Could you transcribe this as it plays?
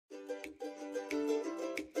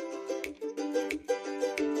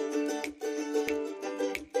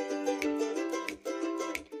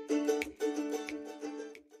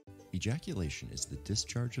Ejaculation is the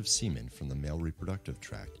discharge of semen from the male reproductive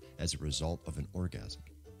tract as a result of an orgasm.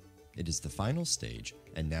 It is the final stage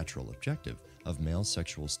and natural objective of male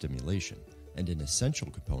sexual stimulation and an essential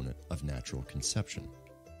component of natural conception.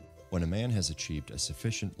 When a man has achieved a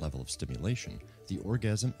sufficient level of stimulation, the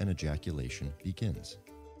orgasm and ejaculation begins.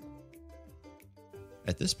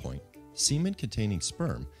 At this point, semen containing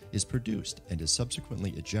sperm is produced and is subsequently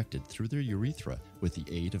ejected through the urethra with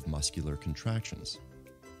the aid of muscular contractions.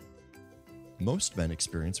 Most men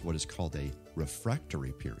experience what is called a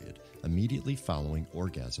refractory period immediately following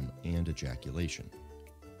orgasm and ejaculation.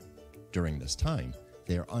 During this time,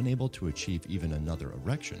 they are unable to achieve even another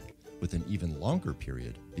erection, with an even longer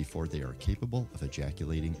period before they are capable of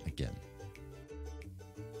ejaculating again.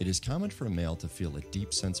 It is common for a male to feel a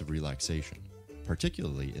deep sense of relaxation,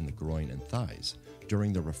 particularly in the groin and thighs,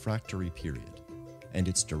 during the refractory period, and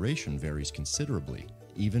its duration varies considerably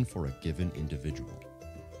even for a given individual.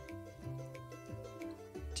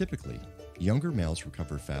 Typically, younger males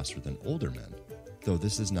recover faster than older men, though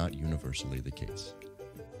this is not universally the case.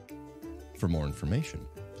 For more information,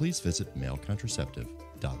 please visit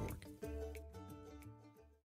malecontraceptive.org.